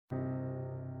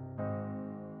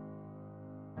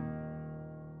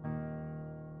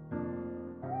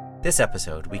This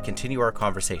episode, we continue our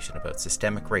conversation about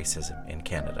systemic racism in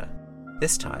Canada.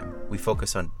 This time, we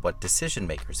focus on what decision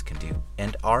makers can do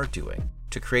and are doing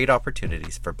to create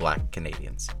opportunities for Black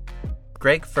Canadians.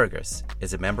 Greg Fergus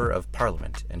is a member of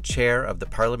Parliament and chair of the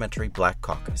Parliamentary Black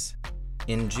Caucus.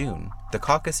 In June, the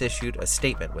caucus issued a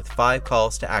statement with 5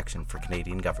 calls to action for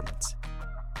Canadian governments.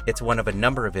 It's one of a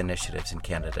number of initiatives in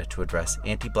Canada to address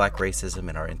anti-Black racism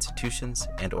in our institutions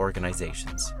and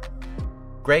organizations.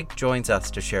 Greg joins us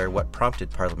to share what prompted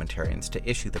parliamentarians to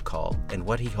issue the call and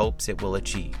what he hopes it will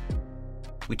achieve.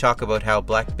 We talk about how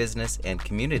Black business and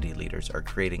community leaders are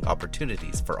creating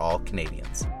opportunities for all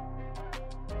Canadians.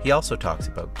 He also talks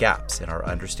about gaps in our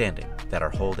understanding that are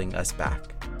holding us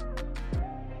back.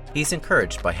 He's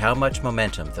encouraged by how much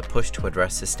momentum the push to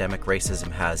address systemic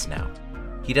racism has now.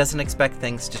 He doesn't expect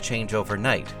things to change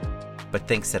overnight, but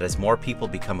thinks that as more people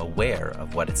become aware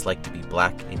of what it's like to be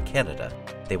Black in Canada,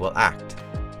 they will act,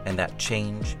 and that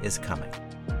change is coming.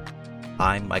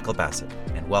 I'm Michael Bassett,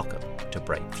 and welcome to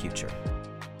Bright Future.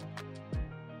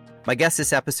 My guest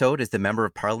this episode is the Member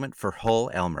of Parliament for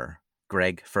Hull-Aylmer,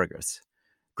 Greg Fergus.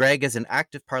 Greg is an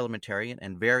active parliamentarian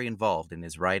and very involved in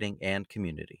his riding and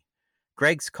community.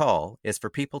 Greg's call is for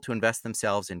people to invest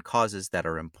themselves in causes that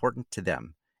are important to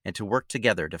them and to work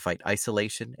together to fight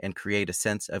isolation and create a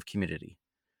sense of community.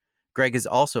 Greg is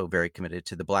also very committed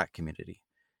to the Black community.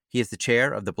 He is the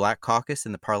chair of the Black Caucus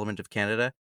in the Parliament of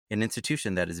Canada, an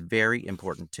institution that is very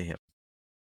important to him.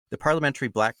 The Parliamentary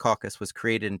Black Caucus was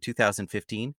created in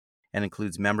 2015 and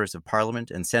includes members of Parliament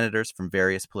and senators from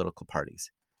various political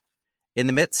parties. In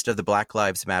the midst of the Black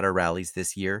Lives Matter rallies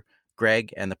this year,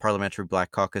 Greg and the Parliamentary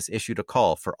Black Caucus issued a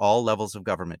call for all levels of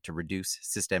government to reduce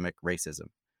systemic racism.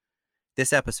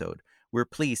 This episode, we're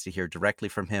pleased to hear directly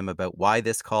from him about why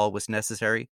this call was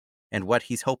necessary and what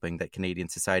he's hoping that Canadian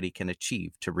society can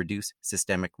achieve to reduce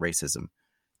systemic racism.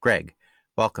 Greg,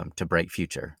 welcome to Bright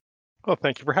Future. Well,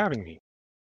 thank you for having me.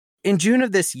 In June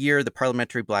of this year, the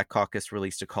Parliamentary Black Caucus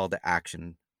released a call to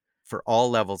action for all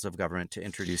levels of government to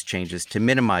introduce changes to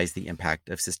minimize the impact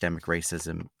of systemic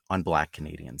racism on Black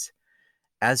Canadians.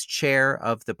 As chair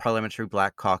of the Parliamentary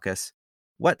Black Caucus,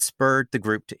 what spurred the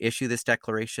group to issue this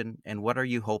declaration, and what are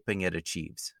you hoping it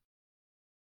achieves?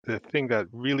 The thing that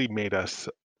really made us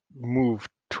move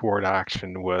toward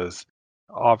action was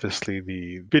obviously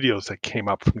the videos that came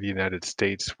up from the United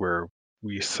States where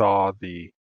we saw the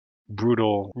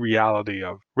brutal reality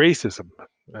of racism.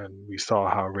 And we saw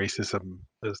how racism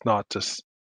is not just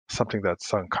something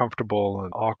that's uncomfortable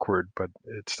and awkward, but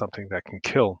it's something that can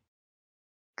kill.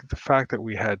 The fact that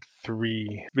we had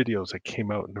 3 videos that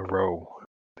came out in a row,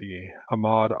 the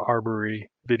Ahmaud Arbery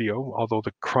video, although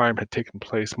the crime had taken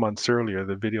place months earlier,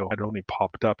 the video had only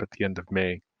popped up at the end of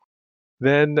May.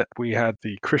 Then we had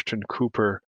the Christian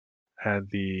Cooper and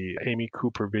the Amy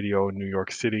Cooper video in New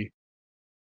York City,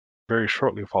 very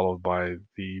shortly followed by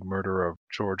the murder of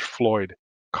George Floyd,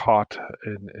 caught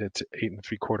in its 8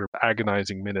 3/4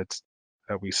 agonizing minutes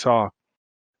that we saw. It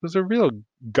was a real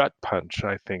gut punch,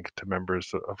 I think, to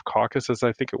members of caucus, as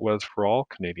I think it was for all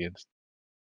Canadians.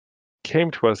 It came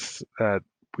to us that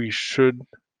we should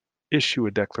issue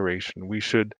a declaration. We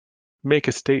should make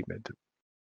a statement.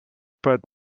 But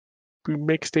we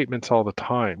make statements all the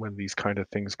time when these kind of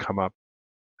things come up.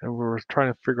 And we're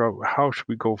trying to figure out how should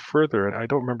we go further. And I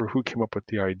don't remember who came up with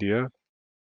the idea,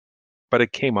 but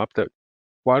it came up that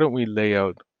why don't we lay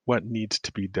out what needs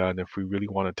to be done if we really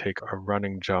want to take a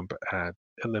running jump at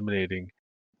eliminating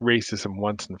racism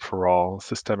once and for all,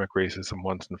 systemic racism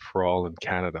once and for all in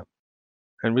Canada,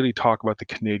 and really talk about the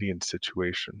Canadian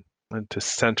situation and to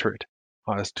center it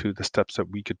as to the steps that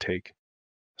we could take.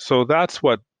 So that's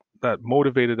what that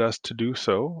motivated us to do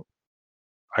so.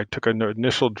 I took an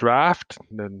initial draft,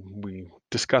 and then we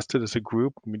discussed it as a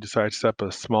group, and we decided to set up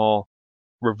a small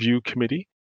review committee,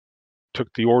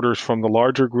 took the orders from the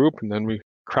larger group, and then we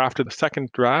crafted a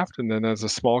second draft, and then as a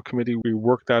small committee, we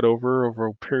worked that over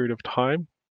a period of time,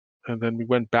 and then we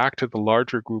went back to the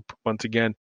larger group once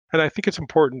again. And I think it's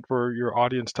important for your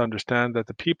audience to understand that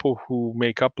the people who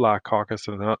make up Black Caucus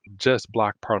are not just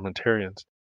Black parliamentarians.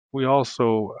 We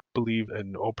also believe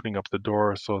in opening up the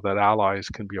door so that allies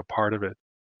can be a part of it.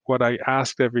 What I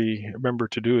asked every member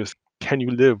to do is, can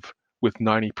you live with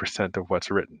 90% of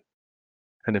what's written?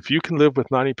 And if you can live with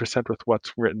 90% with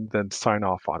what's written, then sign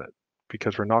off on it,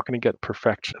 because we're not going to get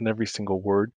perfection in every single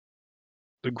word.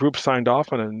 The group signed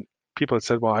off on it, and people had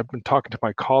said, well, I've been talking to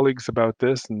my colleagues about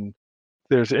this, and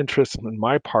there's interest in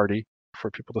my party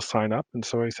for people to sign up. And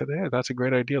so I said, hey, that's a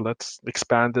great idea. Let's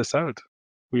expand this out.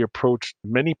 We approached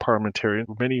many parliamentarians,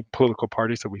 many political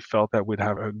parties that we felt that would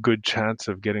have a good chance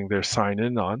of getting their sign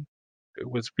in on. It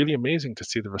was really amazing to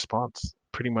see the response.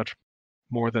 Pretty much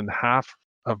more than half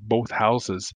of both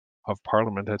houses of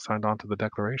Parliament had signed on to the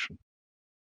declaration.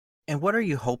 And what are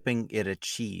you hoping it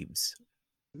achieves?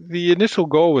 The initial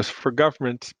goal was for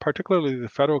governments, particularly the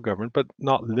federal government, but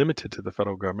not limited to the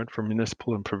federal government, for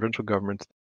municipal and provincial governments,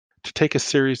 to take a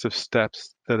series of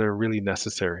steps that are really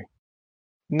necessary.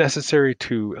 Necessary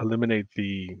to eliminate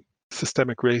the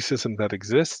systemic racism that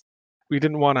exists. We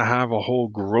didn't want to have a whole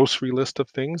grocery list of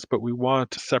things, but we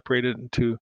wanted to separate it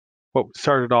into what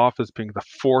started off as being the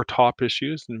 4 top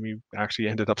issues, and we actually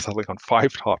ended up settling on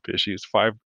 5 top issues,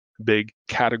 5 big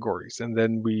categories. And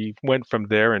then we went from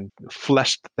there and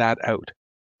fleshed that out.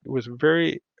 It was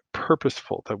very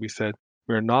purposeful that we said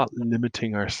we're not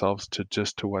limiting ourselves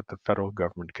to what the federal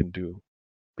government can do,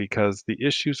 because the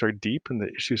issues are deep and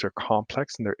the issues are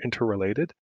complex and they're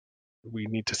interrelated. We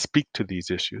need to speak to these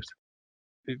issues.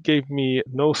 It gave me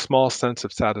no small sense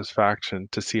of satisfaction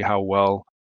to see how well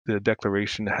the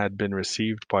declaration had been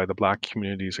received by the Black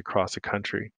communities across the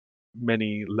country.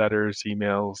 Many letters,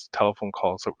 emails, telephone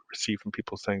calls that we received from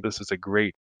people saying this is a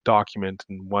great document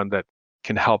and one that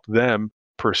can help them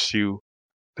pursue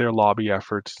their lobby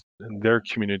efforts in their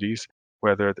communities,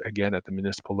 whether again at the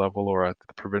municipal level or at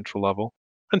the provincial level.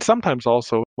 And sometimes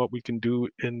also what we can do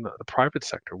in the private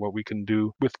sector, what we can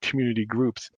do with community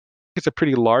groups. It's a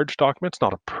pretty large document. It's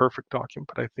not a perfect document,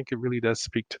 but I think it really does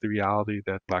speak to the reality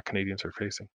that Black Canadians are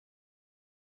facing.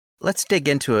 Let's dig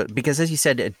into it because, as you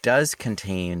said, it does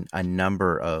contain a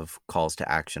number of calls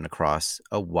to action across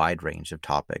a wide range of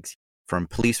topics, from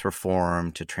police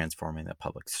reform to transforming the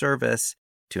public service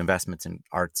to investments in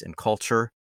arts and culture.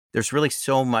 There's really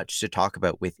so much to talk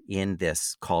about within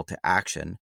this call to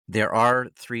action. There are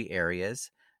 3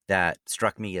 areas that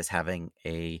struck me as having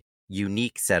a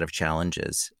unique set of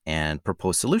challenges and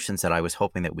proposed solutions that I was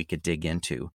hoping that we could dig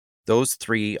into. Those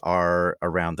 3 are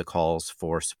around the calls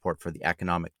for support for the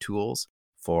economic tools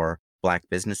for Black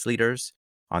business leaders,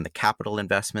 on the capital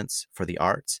investments for the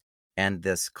arts, and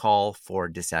this call for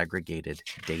disaggregated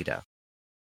data.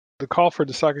 The call for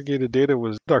disaggregated data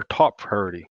was our top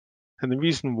priority. And the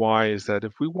reason why is that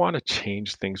if we want to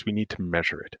change things, we need to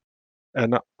measure it.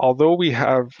 And although we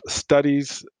have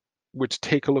studies which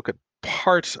take a look at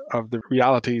parts of the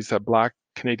realities that Black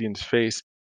Canadians face,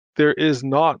 there is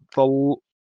not the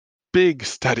big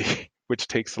study which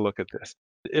takes a look at this.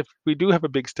 If we do have a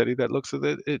big study that looks at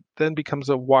it, it then becomes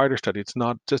a wider study. It's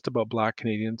not just about Black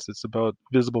Canadians, it's about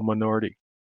visible minority.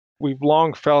 We've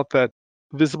long felt that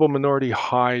visible minority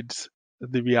hides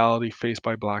the reality faced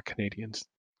by Black Canadians.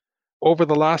 Over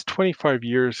the last 25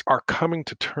 years, our coming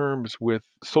to terms with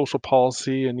social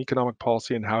policy and economic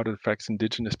policy and how it affects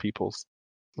Indigenous peoples.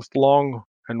 It's long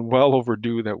and well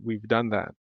overdue that we've done that.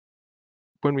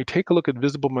 When we take a look at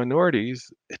visible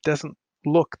minorities, it doesn't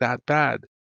look that bad.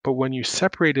 But when you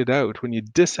separate it out, when you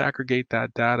disaggregate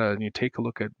that data and you take a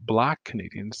look at Black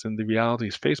Canadians and the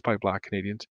realities faced by Black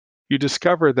Canadians, you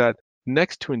discover that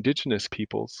next to Indigenous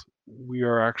peoples, we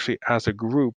are actually, as a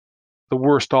group, the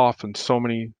worst off in so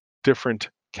many different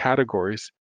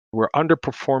categories. We're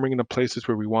underperforming in the places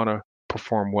where we want to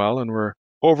perform well, and we're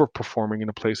overperforming in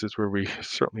the places where we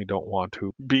certainly don't want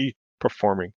to be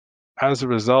performing. As a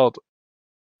result,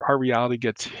 our reality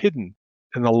gets hidden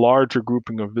in the larger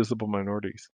grouping of visible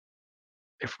minorities.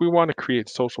 If we want to create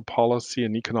social policy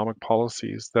and economic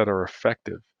policies that are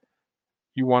effective,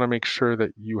 you want to make sure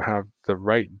that you have the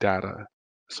right data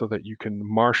so that you can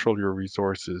marshal your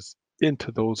resources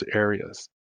into those areas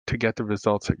to get the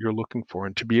results that you're looking for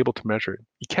and to be able to measure it.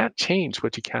 You can't change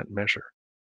what you can't measure.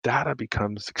 Data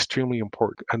becomes extremely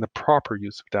important, and the proper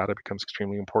use of data becomes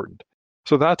extremely important.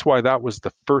 So that's why that was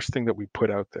the first thing that we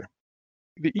put out there.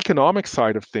 The economic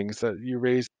side of things that you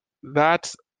raised,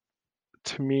 that's,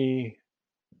 to me,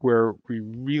 where we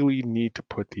really need to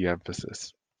put the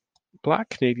emphasis. Black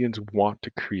Canadians want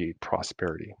to create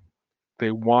prosperity.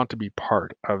 They want to be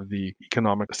part of the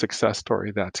economic success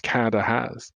story that Canada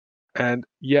has. And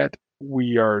yet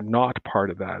we are not part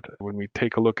of that. When we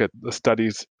take a look at the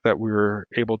studies that we were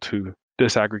able to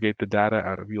disaggregate the data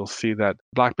out of, you'll see that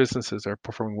Black businesses are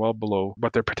performing well below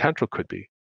what their potential could be.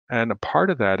 And a part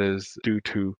of that is due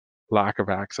to lack of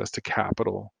access to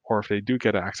capital, or if they do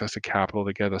get access to capital,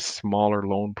 they get a smaller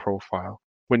loan profile.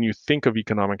 When you think of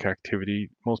economic activity,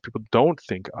 most people don't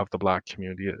think of the Black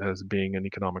community as being an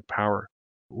economic power.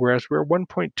 Whereas we're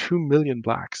 1.2 million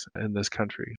Blacks in this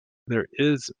country. There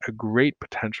is a great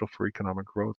potential for economic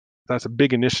growth. That's a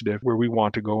big initiative where we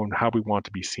want to go and how we want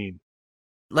to be seen.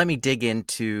 Let me dig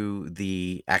into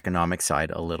the economic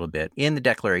side a little bit. In the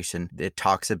declaration, it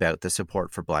talks about the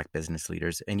support for Black business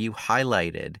leaders, and you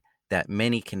highlighted that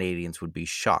many Canadians would be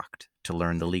shocked to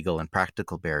learn the legal and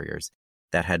practical barriers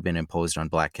that had been imposed on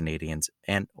Black Canadians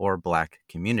and or Black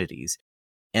communities,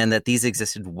 and that these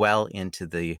existed well into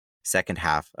the second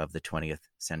half of the 20th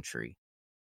century.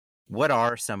 What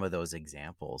are some of those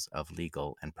examples of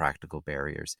legal and practical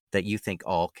barriers that you think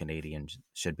all Canadians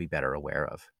should be better aware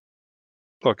of?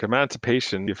 Look,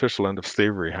 emancipation, the official end of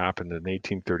slavery, happened in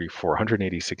 1834,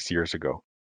 186 years ago.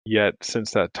 Yet,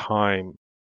 since that time,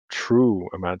 true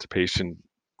emancipation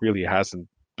really hasn't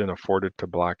been afforded to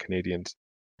Black Canadians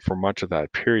for much of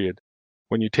that period.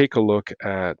 When you take a look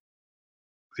at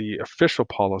the official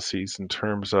policies in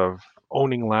terms of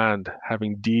owning land,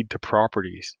 having deed to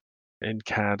properties in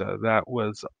Canada, that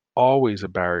was always a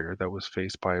barrier that was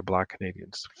faced by Black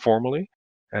Canadians formally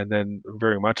and then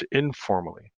very much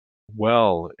informally,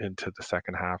 well into the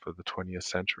second half of the 20th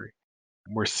century.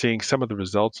 We're seeing some of the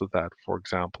results of that, for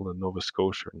example, in Nova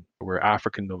Scotia, where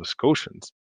African Nova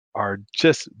Scotians are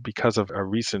just because of a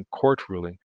recent court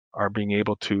ruling are being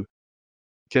able to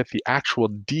get the actual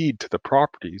deed to the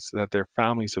properties that their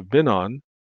families have been on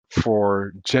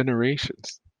for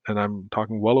generations. And I'm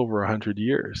talking well over 100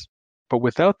 years. But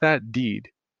without that deed,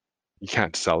 you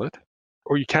can't sell it,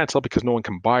 or you can't sell because no one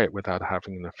can buy it without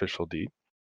having an official deed.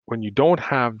 When you don't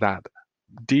have that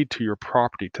deed to your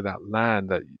property, to that land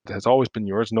that has always been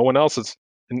yours, no one else has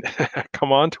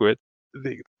come onto it,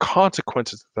 the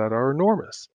consequences of that are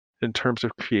enormous in terms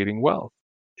of creating wealth.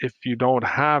 If you don't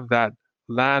have that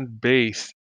land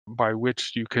base by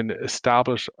which you can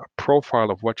establish a profile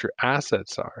of what your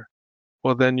assets are,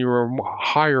 well, then you're a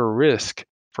higher risk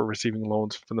for receiving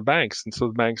loans from the banks. And so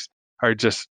the banks are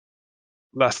just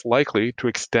less likely to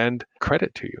extend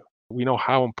credit to you. We know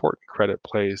how important credit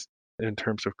plays in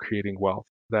terms of creating wealth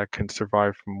that can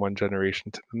survive from one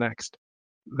generation to the next.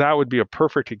 That would be a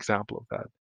perfect example of that.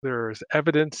 There's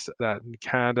evidence that in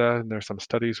Canada, and there's some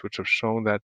studies which have shown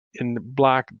that in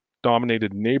Black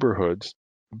dominated neighborhoods,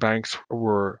 banks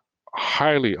were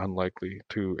highly unlikely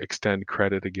to extend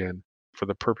credit again for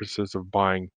the purposes of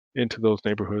buying into those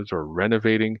neighborhoods or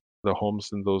renovating the homes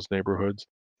in those neighborhoods.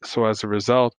 So as a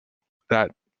result,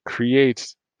 that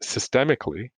creates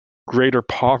systemically greater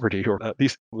poverty, or at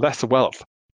least less wealth.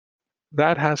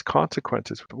 That has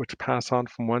consequences which pass on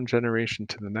from one generation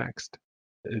to the next.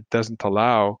 It doesn't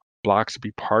allow Blacks to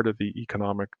be part of the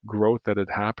economic growth that had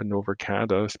happened over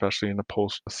Canada, especially in the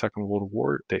post-Second World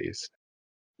War days.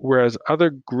 Whereas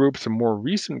other groups and more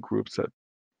recent groups that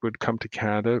would come to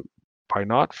Canada by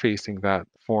not facing that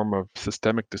form of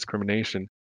systemic discrimination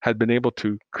had been able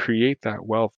to create that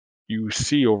wealth. You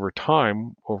see over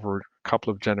time, over a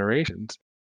couple of generations,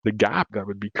 the gap that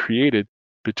would be created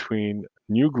between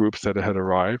new groups that had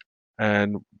arrived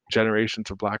and generations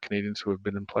of Black Canadians who have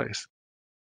been in place.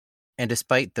 And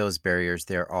despite those barriers,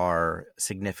 there are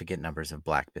significant numbers of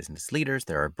Black business leaders.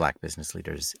 There are Black business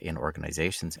leaders in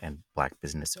organizations and Black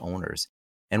business owners.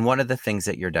 And one of the things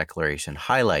that your declaration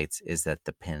highlights is that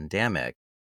the pandemic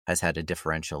has had a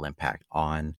differential impact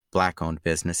on Black-owned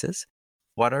businesses.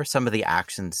 What are some of the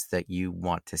actions that you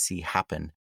want to see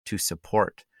happen to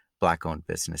support Black-owned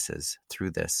businesses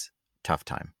through this tough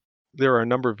time? There are a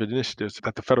number of initiatives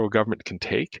that the federal government can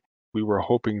take. We were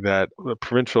hoping that the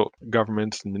provincial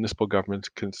governments and municipal governments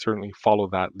can certainly follow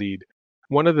that lead.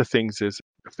 One of the things is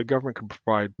if the government can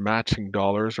provide matching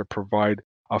dollars or provide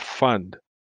a fund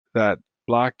that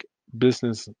Black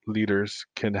business leaders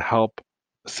can help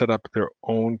set up their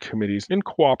own committees in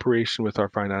cooperation with our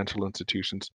financial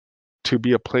institutions to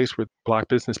be a place where Black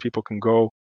business people can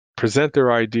go, present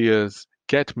their ideas,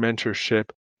 get mentorship,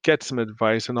 get some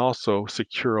advice, and also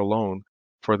secure a loan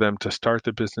for them to start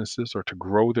their businesses or to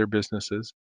grow their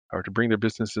businesses or to bring their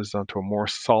businesses onto a more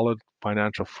solid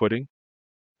financial footing.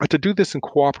 But to do this in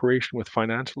cooperation with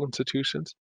financial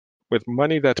institutions, with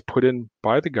money that's put in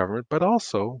by the government, but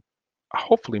also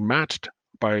hopefully matched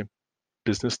by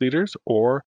business leaders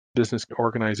or business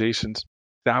organizations,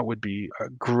 that would be a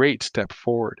great step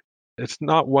forward. It's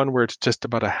not one where it's just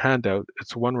about a handout.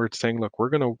 It's one where it's saying, look, we're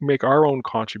going to make our own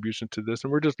contribution to this,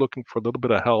 and we're just looking for a little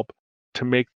bit of help to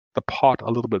make the pot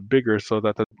a little bit bigger so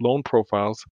that the loan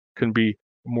profiles can be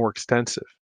more extensive.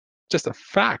 Just a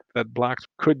fact that Blacks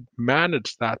could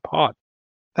manage that pot,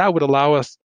 that would allow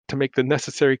us to make the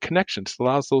necessary connections,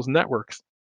 allows those networks.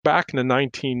 Back in the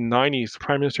 1990s,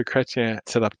 Prime Minister Chrétien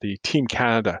set up the Team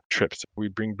Canada trips.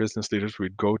 We'd bring business leaders,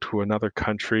 we'd go to another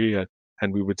country,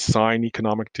 and we would sign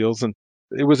economic deals. And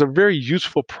it was a very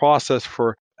useful process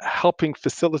for helping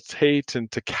facilitate and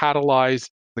to catalyze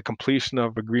the completion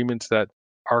of agreements that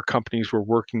our companies were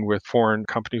working with foreign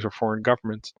companies or foreign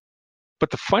governments.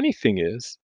 But the funny thing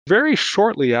is, very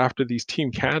shortly after these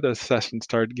Team Canada sessions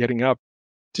started getting up,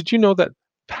 did you know that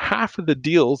half of the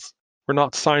deals were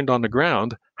not signed on the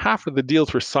ground. Half of the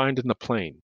deals were signed in the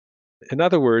plane. In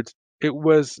other words, it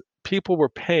was people were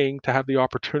paying to have the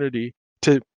opportunity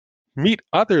to meet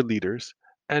other leaders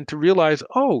and to realize,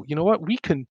 oh, you know what, we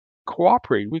can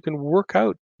cooperate, we can work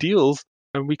out deals,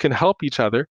 and we can help each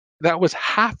other. That was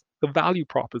half the value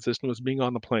proposition was being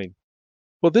on the plane.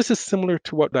 Well, this is similar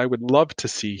to what I would love to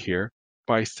see here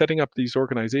by setting up these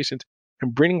organizations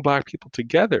and bringing Black people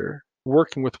together,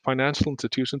 working with financial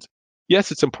institutions.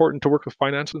 Yes, it's important to work with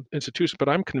financial institutions, but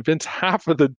I'm convinced half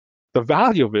of the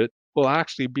value of it will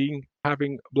actually be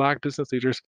having Black business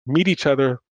leaders meet each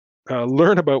other,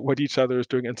 learn about what each other is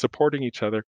doing, and supporting each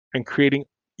other and creating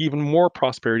even more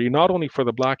prosperity, not only for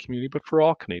the Black community, but for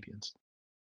all Canadians.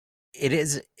 It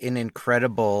is an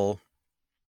incredible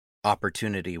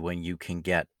opportunity when you can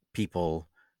get people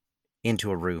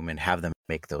into a room and have them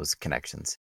make those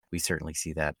connections. We certainly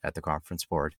see that at the Conference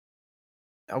Board.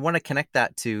 I want to connect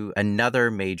that to another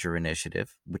major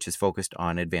initiative, which is focused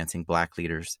on advancing Black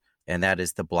leaders, and that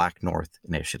is the Black North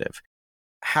Initiative.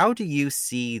 How do you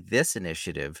see this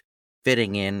initiative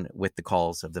fitting in with the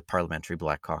calls of the Parliamentary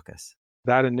Black Caucus?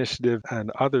 That initiative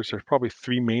and others, there's probably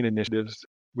three main initiatives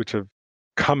which have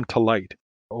come to light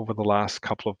over the last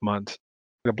couple of months.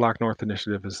 The Black North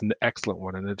Initiative is an excellent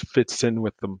one, and it fits in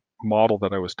with the model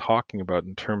that I was talking about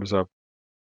in terms of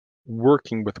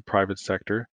working with the private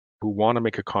sector who want to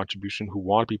make a contribution, who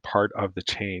want to be part of the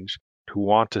change, who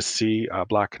want to see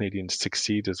Black Canadians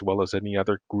succeed as well as any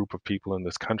other group of people in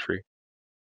this country.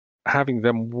 Having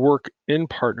them work in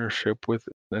partnership with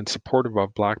and supportive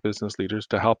of Black business leaders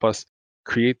to help us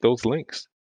create those links,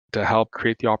 to help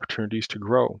create the opportunities to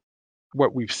grow.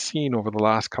 What we've seen over the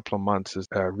last couple of months is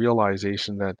a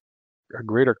realization that a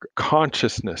greater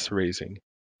consciousness raising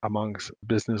amongst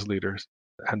business leaders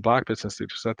and Black business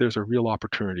leaders that there's a real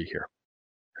opportunity here.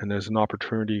 And there's an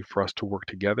opportunity for us to work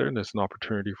together, and there's an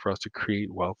opportunity for us to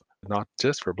create wealth, not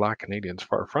just for Black Canadians.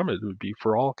 Far from it, it would be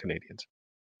for all Canadians.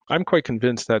 I'm quite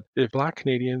convinced that if Black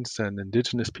Canadians and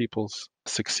Indigenous peoples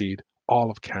succeed,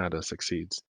 all of Canada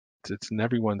succeeds. It's in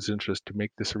everyone's interest to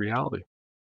make this a reality.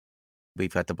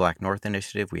 We've got the Black North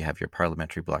Initiative. We have your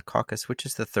Parliamentary Black Caucus, which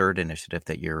is the third initiative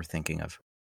that you're thinking of.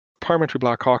 Parliamentary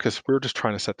Black Caucus, we're just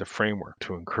trying to set the framework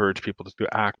to encourage people to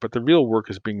act, but the real work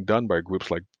is being done by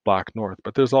groups like Black North.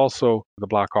 But there's also the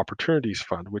Black Opportunities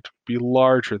Fund, which would be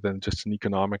larger than just an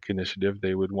economic initiative.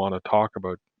 They would want to talk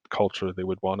about culture. They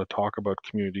would want to talk about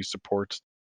community supports.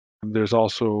 There's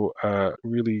also a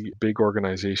really big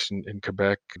organization in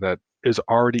Quebec that is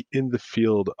already in the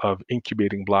field of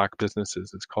incubating Black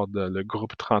businesses. It's called the Le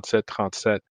Groupe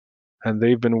 3737, and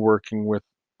they've been working with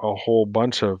a whole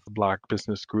bunch of Black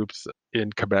business groups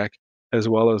in Quebec as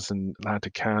well as in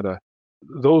Atlantic Canada.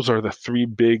 Those are the three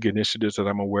big initiatives that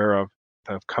I'm aware of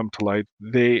that have come to light.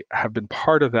 They have been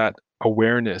part of that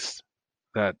awareness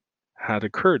that had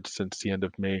occurred since the end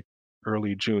of May,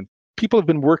 early June. People have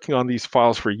been working on these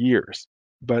files for years,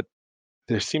 but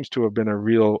there seems to have been a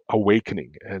real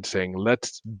awakening and saying,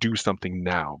 let's do something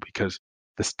now because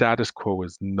the status quo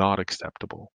is not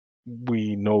acceptable.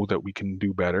 We know that we can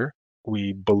do better.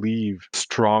 We believe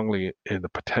strongly in the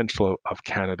potential of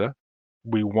Canada.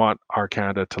 We want our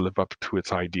Canada to live up to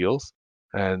its ideals,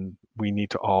 and we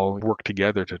need to all work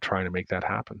together to try to make that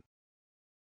happen.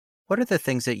 What are the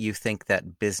things that you think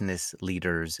that business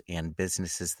leaders and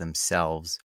businesses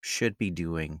themselves should be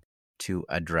doing to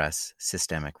address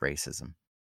systemic racism?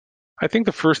 I think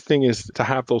the first thing is to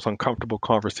have those uncomfortable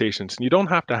conversations. And you don't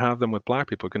have to have them with Black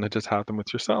people. You're going to just have them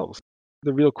with yourselves.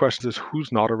 The real question is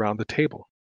who's not around the table?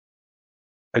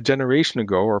 A generation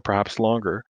ago, or perhaps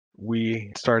longer,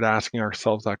 we started asking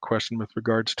ourselves that question with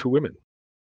regards to women.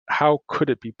 How could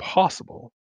it be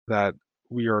possible that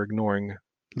we are ignoring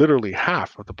literally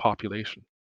half of the population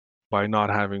by not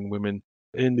having women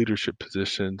in leadership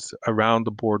positions, around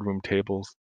the boardroom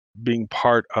tables, being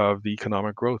part of the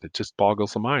economic growth? It just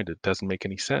boggles the mind. It doesn't make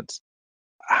any sense.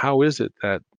 How is it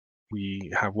that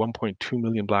we have 1.2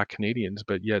 million Black Canadians,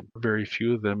 but yet very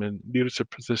few of them in leadership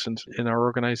positions in our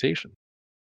organization?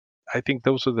 I think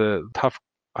those are the tough,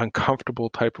 uncomfortable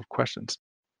type of questions.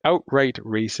 Outright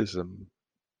racism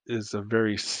is a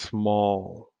very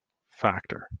small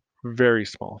factor, very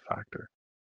small factor.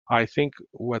 I think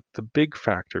what the big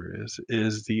factor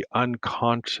is the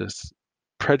unconscious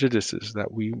prejudices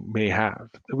that we may have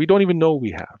that we don't even know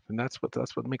we have, and that's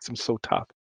what makes them so tough.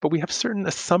 But we have certain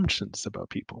assumptions about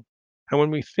people, and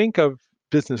when we think of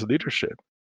business leadership,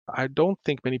 I don't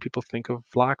think many people think of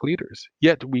Black leaders.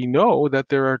 Yet we know that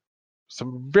there are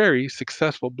some very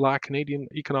successful Black Canadian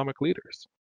economic leaders.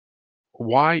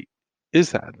 Why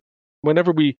is that?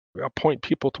 Whenever we appoint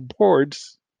people to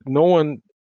boards, no one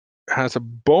has a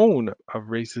bone of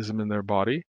racism in their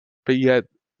body, but yet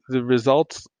the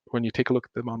results, when you take a look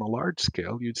at them on a large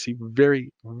scale, you'd see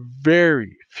very,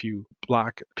 very few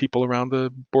Black people around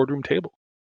the boardroom table.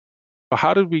 So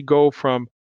how did we go from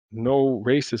no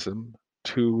racism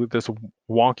to this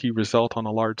wonky result on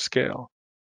a large scale?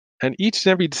 And each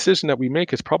and every decision that we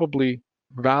make is probably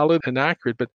valid and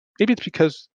accurate, but maybe it's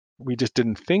because we just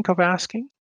didn't think of asking.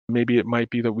 Maybe it might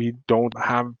be that we don't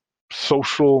have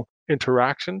social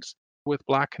interactions with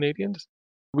Black Canadians.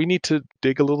 We need to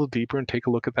dig a little deeper and take a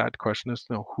look at that question as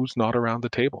to know who's not around the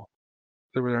table.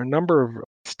 There were a number of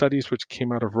studies which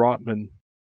came out of Rotman.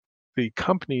 The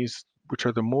companies which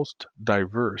are the most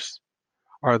diverse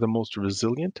are the most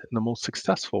resilient and the most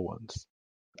successful ones.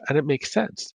 And it makes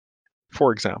sense.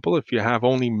 For example, if you have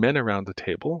only men around the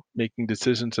table making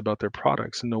decisions about their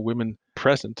products and no women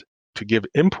present to give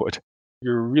input,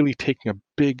 you're really taking a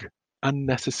big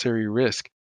unnecessary risk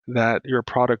that your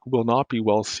product will not be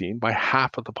well seen by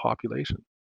half of the population.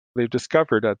 They've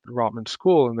discovered at the Rotman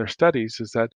School in their studies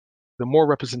is that the more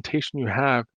representation you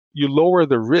have, you lower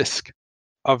the risk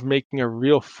of making a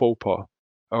real faux pas,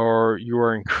 or you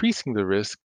are increasing the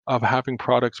risk of having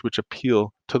products which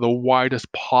appeal to the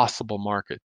widest possible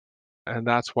market. And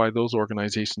that's why those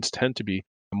organizations tend to be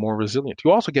more resilient.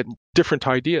 You also get different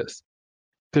ideas.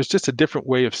 There's just a different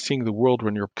way of seeing the world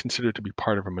when you're considered to be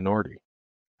part of a minority.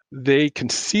 They can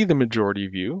see the majority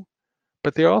view,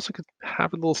 but they also could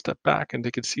have a little step back and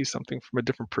they could see something from a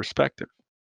different perspective.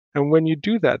 And when you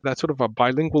do that, that's sort of a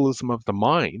bilingualism of the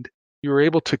mind, you're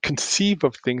able to conceive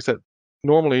of things that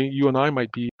normally you and I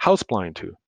might be houseblind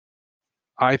to.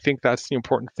 I think that's the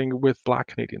important thing with Black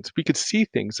Canadians. We could see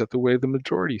things that the way the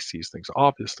majority sees things.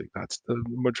 Obviously, that's the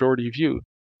majority view.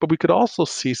 But we could also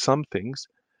see some things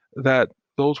that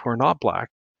those who are not Black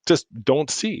just don't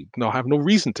see, have no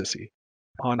reason to see,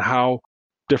 on how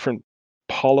different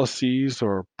policies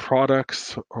or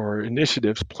products or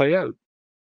initiatives play out.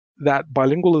 That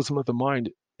bilingualism of the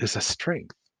mind is a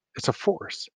strength, it's a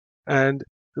force. And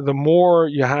the more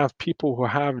you have people who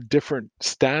have different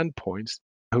standpoints,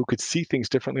 who could see things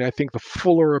differently, I think the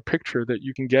fuller a picture that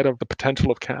you can get of the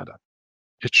potential of Canada.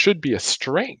 It should be a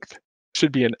strength,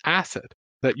 should be an asset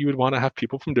that you would want to have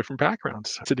people from different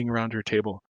backgrounds sitting around your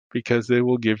table because they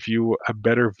will give you a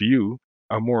better view,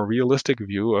 a more realistic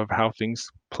view of how things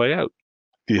play out.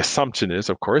 The assumption is,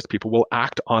 of course, people will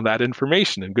act on that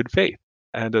information in good faith.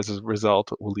 And as a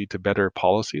result, it will lead to better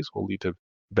policies, will lead to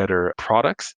better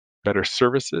products, better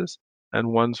services,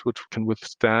 and ones which can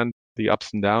withstand the ups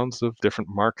and downs of different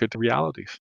market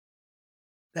realities.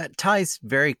 That ties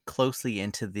very closely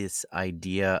into this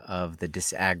idea of the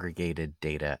disaggregated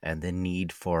data and the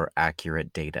need for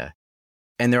accurate data.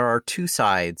 And there are two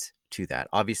sides to that.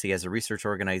 Obviously, as a research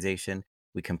organization,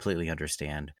 we completely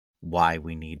understand why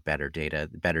we need better data.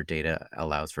 Better data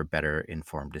allows for better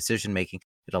informed decision making.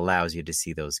 It allows you to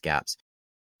see those gaps.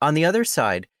 On the other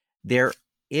side, there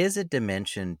is a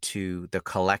dimension to the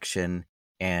collection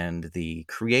and the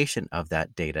creation of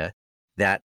that data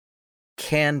that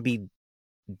can be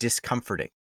discomforting.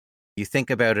 You think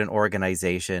about an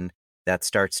organization that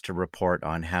starts to report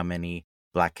on how many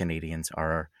Black Canadians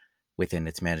are within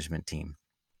its management team.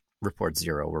 Report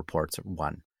 0, reports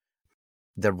 1.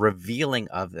 The revealing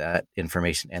of that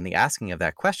information and the asking of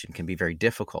that question can be very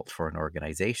difficult for an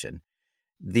organization.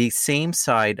 The same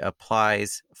side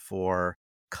applies for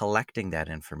collecting that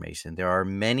information. There are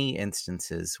many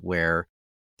instances where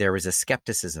there is a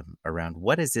skepticism around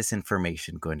what is this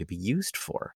information going to be used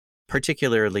for,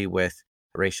 particularly with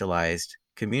racialized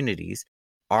communities.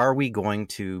 Are we going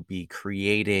to be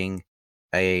creating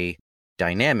a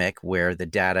dynamic where the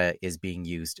data is being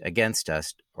used against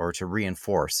us or to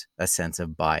reinforce a sense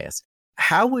of bias?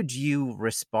 How would you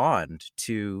respond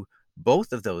to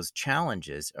both of those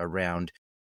challenges around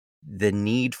the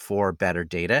need for better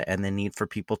data and the need for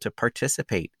people to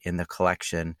participate in the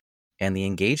collection and the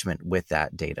engagement with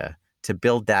that data to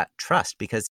build that trust?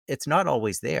 Because it's not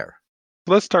always there.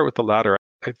 Let's start with the latter.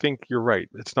 I think you're right.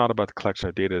 It's not about the collection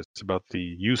of data, it's about the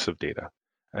use of data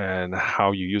and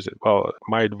how you use it. Well,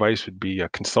 my advice would be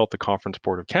consult the Conference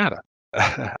Board of Canada.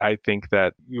 I think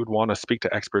that you would want to speak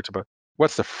to experts about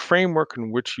what's the framework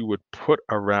in which you would put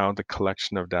around the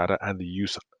collection of data and the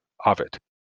use of it.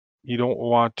 You don't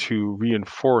want to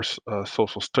reinforce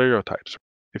social stereotypes.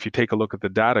 If you take a look at the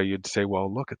data, you'd say,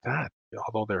 well, look at that.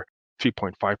 Although they're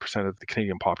 3.5% of the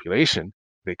Canadian population,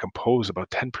 they compose about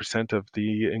 10% of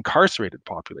the incarcerated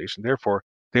population. Therefore,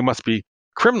 they must be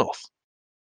criminals.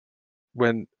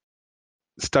 When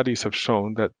studies have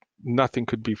shown that nothing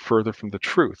could be further from the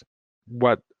truth.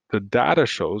 What the data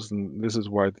shows, and this is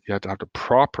why you have to have the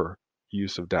proper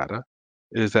use of data,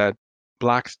 is that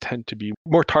Blacks tend to be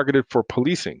more targeted for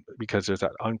policing because there's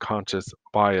that unconscious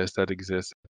bias that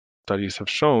exists. Studies have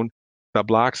shown that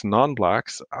Blacks and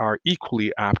non-Blacks are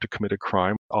equally apt to commit a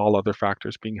crime, all other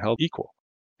factors being held equal.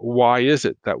 Why is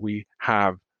it that we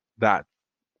have that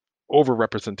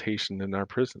overrepresentation in our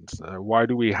prisons? Why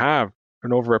do we have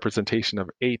an overrepresentation of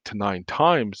 8 to 9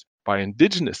 times by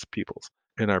Indigenous peoples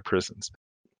in our prisons?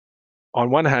 On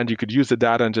one hand, you could use the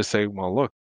data and just say, well,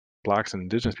 look, Blacks and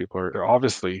Indigenous people are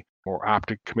obviously more apt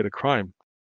to commit a crime.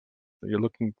 You're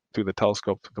looking through the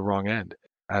telescope to the wrong end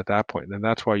at that point. And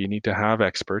that's why you need to have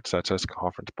experts such as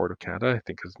Conference Board of Canada. I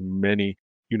think as many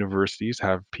universities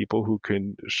have people who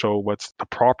can show what's the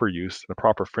proper use, the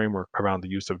proper framework around the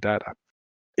use of data.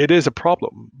 It is a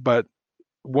problem, but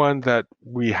one that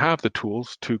we have the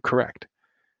tools to correct.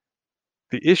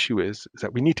 The issue is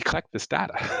that we need to collect this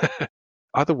data.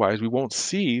 Otherwise, we won't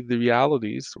see the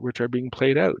realities which are being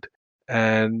played out,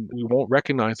 and we won't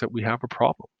recognize that we have a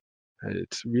problem.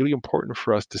 It's really important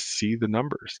for us to see the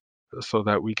numbers so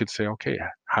that we can say, okay,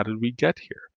 how did we get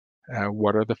here?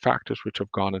 What are the factors which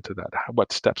have gone into that?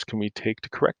 What steps can we take to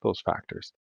correct those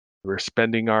factors? We're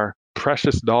spending our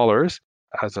precious dollars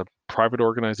as a private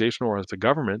organization or as a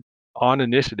government on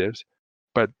initiatives,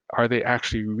 but are they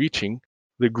actually reaching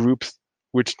the groups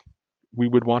which we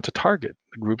would want to target,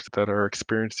 the groups that are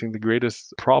experiencing the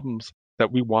greatest problems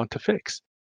that we want to fix?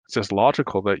 It's just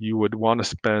logical that you would want to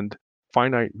spend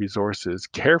finite resources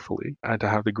carefully and to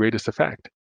have the greatest effect.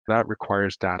 That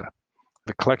requires data.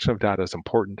 The collection of data is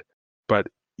important, but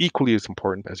equally as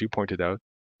important, as you pointed out,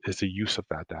 is the use of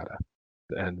that data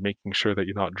and making sure that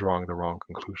you're not drawing the wrong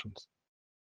conclusions.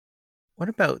 What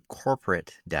about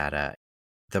corporate data,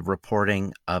 the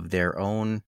reporting of their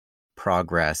own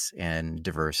progress and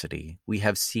diversity? We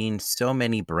have seen so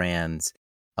many brands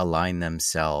align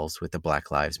themselves with the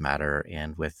Black Lives Matter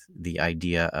and with the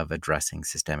idea of addressing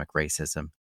systemic racism.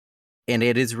 And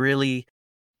it is really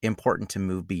important to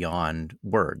move beyond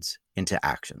words into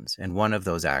actions. And one of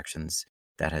those actions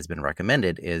that has been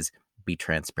recommended is be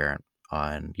transparent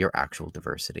on your actual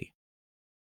diversity.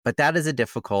 But that is a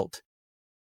difficult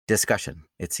discussion,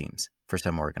 it seems, for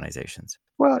some organizations.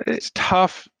 Well, it's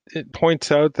tough. It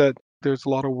points out that there's a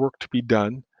lot of work to be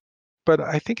done. But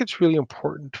I think it's really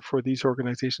important for these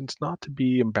organizations not to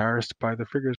be embarrassed by the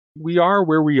figures. We are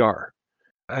where we are.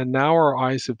 And now our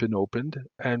eyes have been opened,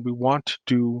 and we want to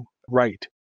do right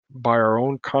by our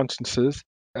own consciences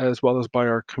as well as by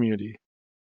our community.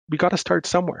 We got to start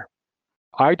somewhere.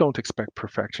 I don't expect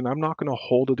perfection. I'm not going to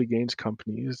hold it against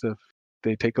companies if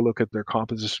they take a look at their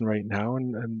composition right now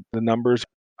and the numbers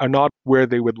are not where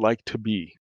they would like to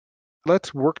be.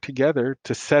 Let's work together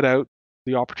to set out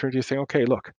the opportunity to say, okay,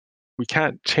 look, we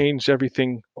can't change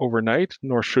everything overnight,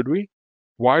 nor should we.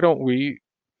 Why don't we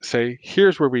say,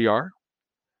 here's where we are,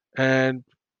 and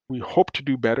we hope to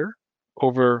do better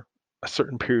over a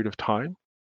certain period of time,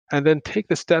 and then take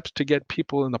the steps to get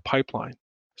people in the pipeline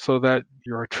so that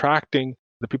you're attracting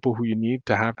the people who you need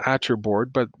to have at your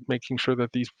board, but making sure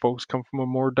that these folks come from a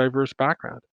more diverse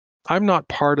background. I'm not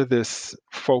part of this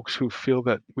folks who feel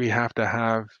that we have to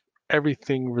have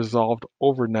everything resolved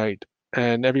overnight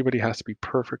and everybody has to be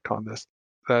perfect on this.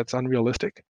 That's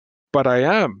unrealistic. But I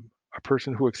am a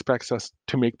person who expects us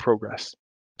to make progress,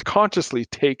 to consciously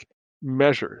take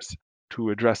measures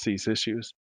to address these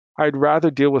issues. I'd rather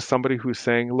deal with somebody who's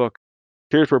saying, look,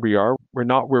 here's where we are. We're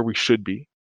not where we should be,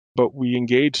 but we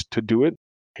engaged to do it.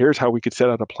 Here's how we could set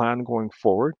out a plan going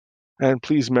forward. And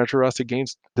please measure us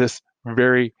against this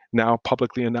very now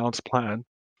publicly announced plan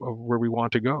of where we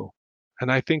want to go.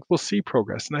 And I think we'll see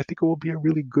progress. And I think it will be a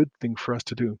really good thing for us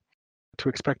to do. To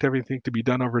expect everything to be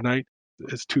done overnight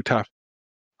is too tough.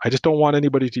 I just don't want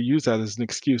anybody to use that as an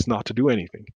excuse not to do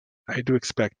anything. I do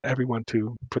expect everyone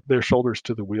to put their shoulders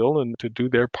to the wheel and to do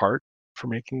their part for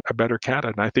making a better Canada.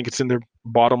 And I think it's in their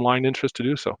bottom line interest to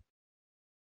do so.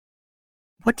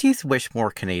 What do you wish more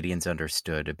Canadians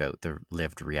understood about the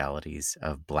lived realities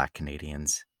of Black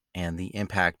Canadians and the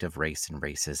impact of race and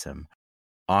racism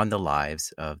on the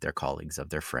lives of their colleagues,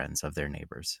 of their friends, of their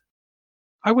neighbors?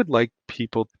 I would like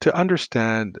people to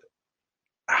understand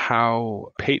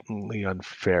how patently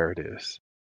unfair it is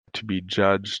to be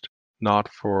judged not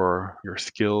for your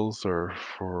skills or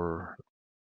for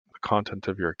the content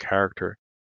of your character,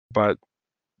 but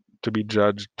to be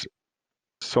judged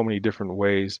so many different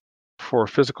ways for a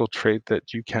physical trait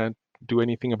that you can't do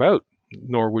anything about,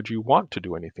 nor would you want to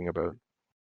do anything about.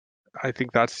 I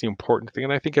think that's the important thing.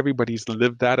 And I think everybody's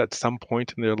lived that at some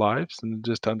point in their lives, and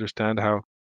just to understand how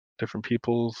different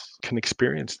peoples can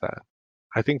experience that.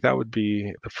 I think that would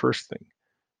be the first thing.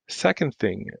 Second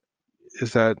thing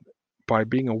is that by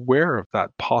being aware of that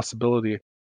possibility,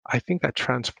 I think that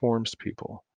transforms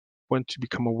people. Once you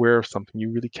become aware of something,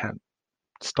 you really can't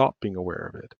stop being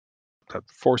aware of it. That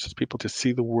forces people to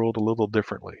see the world a little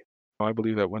differently. I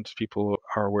believe that once people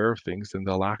are aware of things, then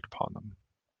they'll act upon them.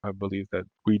 I believe that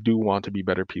we do want to be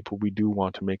better people. We do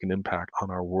want to make an impact on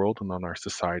our world and on our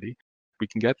society. We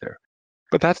can get there.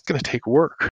 But that's going to take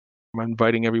work. I'm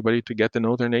inviting everybody to get to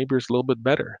know their neighbors a little bit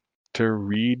better, to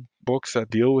read books that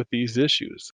deal with these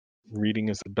issues. Reading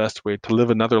is the best way to live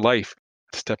another life,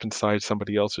 to step inside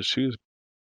somebody else's shoes.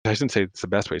 I shouldn't say it's the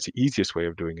best way, it's the easiest way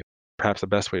of doing it. Perhaps the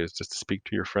best way is just to speak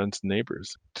to your friends and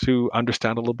neighbors, to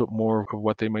understand a little bit more of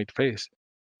what they might face.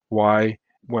 Why,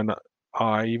 when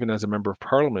I, even as a member of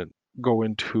parliament, go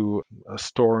into a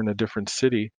store in a different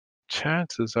city,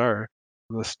 chances are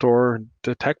the store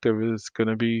detective is going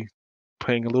to be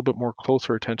paying a little bit more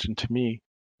closer attention to me,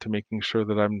 to making sure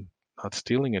that I'm not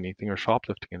stealing anything or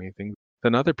shoplifting anything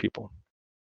than other people.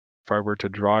 If I were to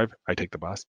drive, I take the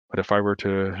bus. But if I were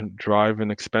to drive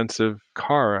an expensive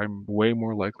car, I'm way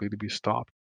more likely to be stopped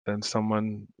than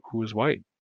someone who is white.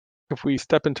 If we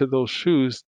step into those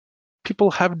shoes,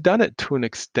 people have done it to an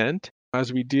extent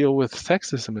as we deal with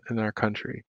sexism in our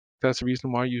country. That's the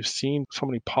reason why you've seen so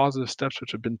many positive steps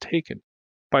which have been taken.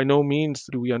 By no means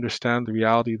do we understand the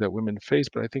reality that women face,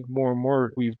 but I think more and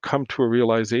more we've come to a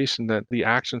realization that the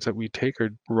actions that we take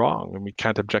are wrong and we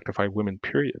can't objectify women,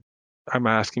 period. I'm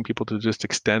asking people to just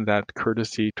extend that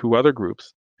courtesy to other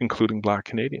groups, including Black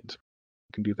Canadians.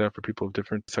 You can do that for people of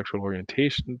different sexual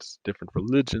orientations, different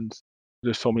religions.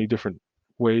 There's so many different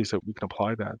ways that we can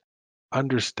apply that.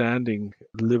 Understanding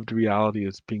lived reality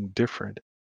as being different,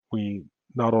 we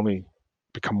not only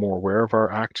become more aware of our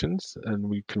actions and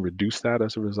we can reduce that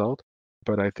as a result,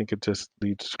 but I think it just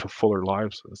leads to fuller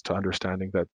lives, as to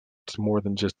understanding that it's more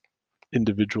than just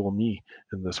individual me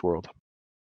in this world.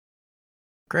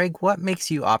 Greg, what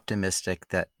makes you optimistic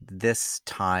that this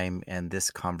time and this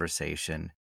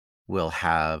conversation will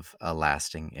have a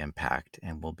lasting impact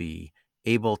and will be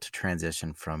able to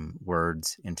transition from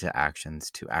words into actions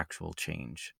to actual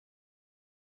change?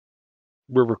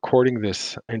 We're recording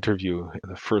this interview in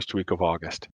the first week of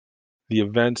August. The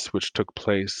events which took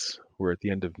place were at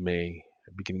the end of May,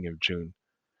 beginning of June.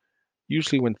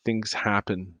 Usually when things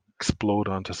happen, explode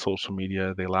onto social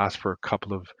media, they last for a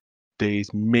couple of days,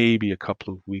 maybe a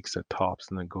couple of weeks at tops,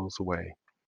 and then goes away,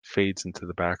 fades into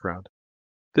the background.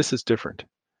 This is different.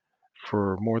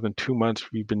 For more than 2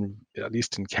 months, we've been, at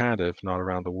least in Canada, if not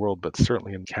around the world, but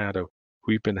certainly in Canada,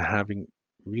 we've been having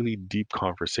really deep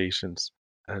conversations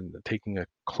and taking a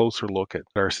closer look at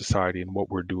our society and what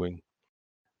we're doing.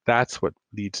 That's what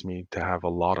leads me to have a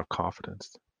lot of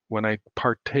confidence. When I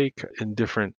partake in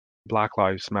different Black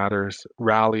Lives Matters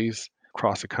rallies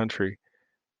across the country,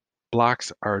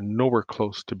 Blacks are nowhere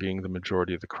close to being the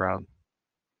majority of the crowd.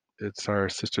 It's our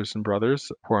sisters and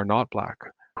brothers who are not Black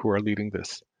who are leading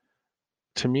this.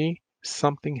 To me,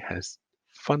 something has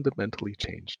fundamentally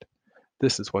changed.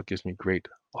 This is what gives me great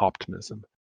optimism,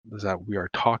 is that we are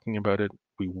talking about it.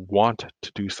 We want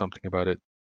to do something about it.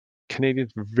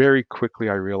 Canadians very quickly,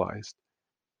 I realized,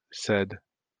 said,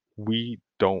 we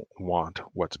don't want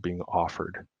what's being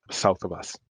offered south of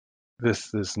us.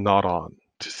 This is not on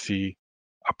to see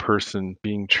a person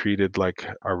being treated like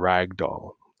a rag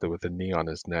doll with a knee on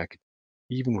his neck,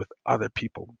 even with other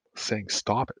people saying,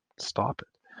 stop it, stop it.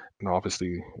 And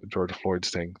obviously, George Floyd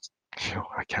saying,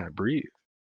 I can't breathe.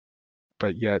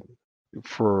 But yet,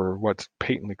 for what's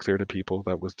patently clear to people,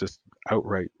 that was just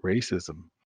outright racism,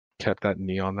 kept that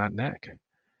knee on that neck.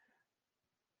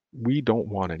 We don't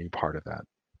want any part of that.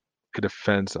 It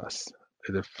offends us.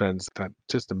 It offends that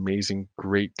just amazing,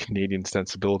 great Canadian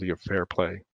sensibility of fair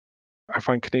play. I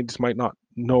find Canadians might not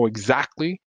know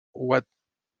exactly what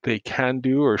they can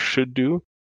do or should do,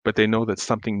 but they know that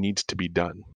something needs to be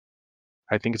done.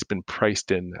 I think it's been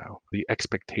priced in now. The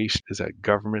expectation is that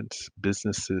governments,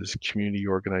 businesses, community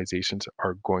organizations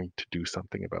are going to do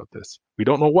something about this. We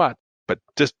don't know what, but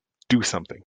just do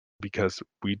something, because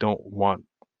we don't want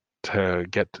to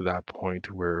get to that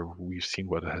point where we've seen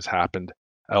what has happened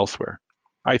elsewhere.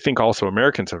 I think also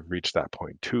Americans have reached that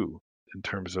point too, in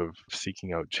terms of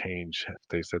seeking out change.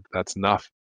 They said that's enough,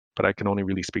 but I can only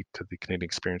really speak to the Canadian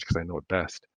experience because I know it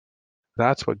best.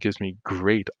 That's what gives me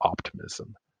great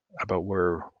optimism about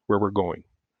where we're going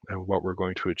and what we're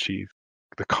going to achieve.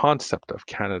 The concept of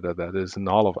Canada that is in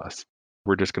all of us,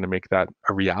 we're just going to make that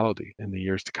a reality in the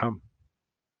years to come.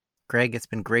 Greg, it's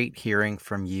been great hearing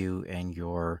from you and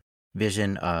your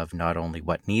vision of not only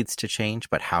what needs to change,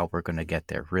 but how we're going to get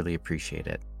there. Really appreciate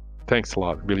it. Thanks a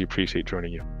lot. Really appreciate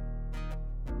joining you.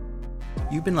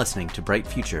 You've been listening to Bright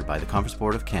Future by the Conference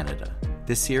Board of Canada.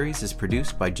 This series is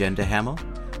produced by Jen DeHamel,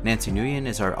 Nancy Nguyen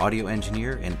is our audio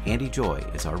engineer, and Andy Joy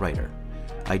is our writer.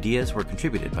 Ideas were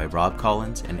contributed by Rob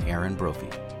Collins and Aaron Brophy.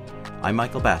 I'm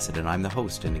Michael Bassett, and I'm the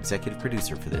host and executive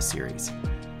producer for this series.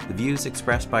 The views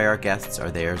expressed by our guests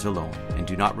are theirs alone and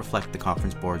do not reflect the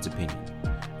Conference Board's opinion.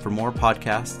 For more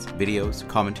podcasts, videos,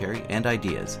 commentary, and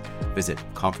ideas, visit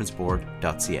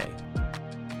conferenceboard.ca.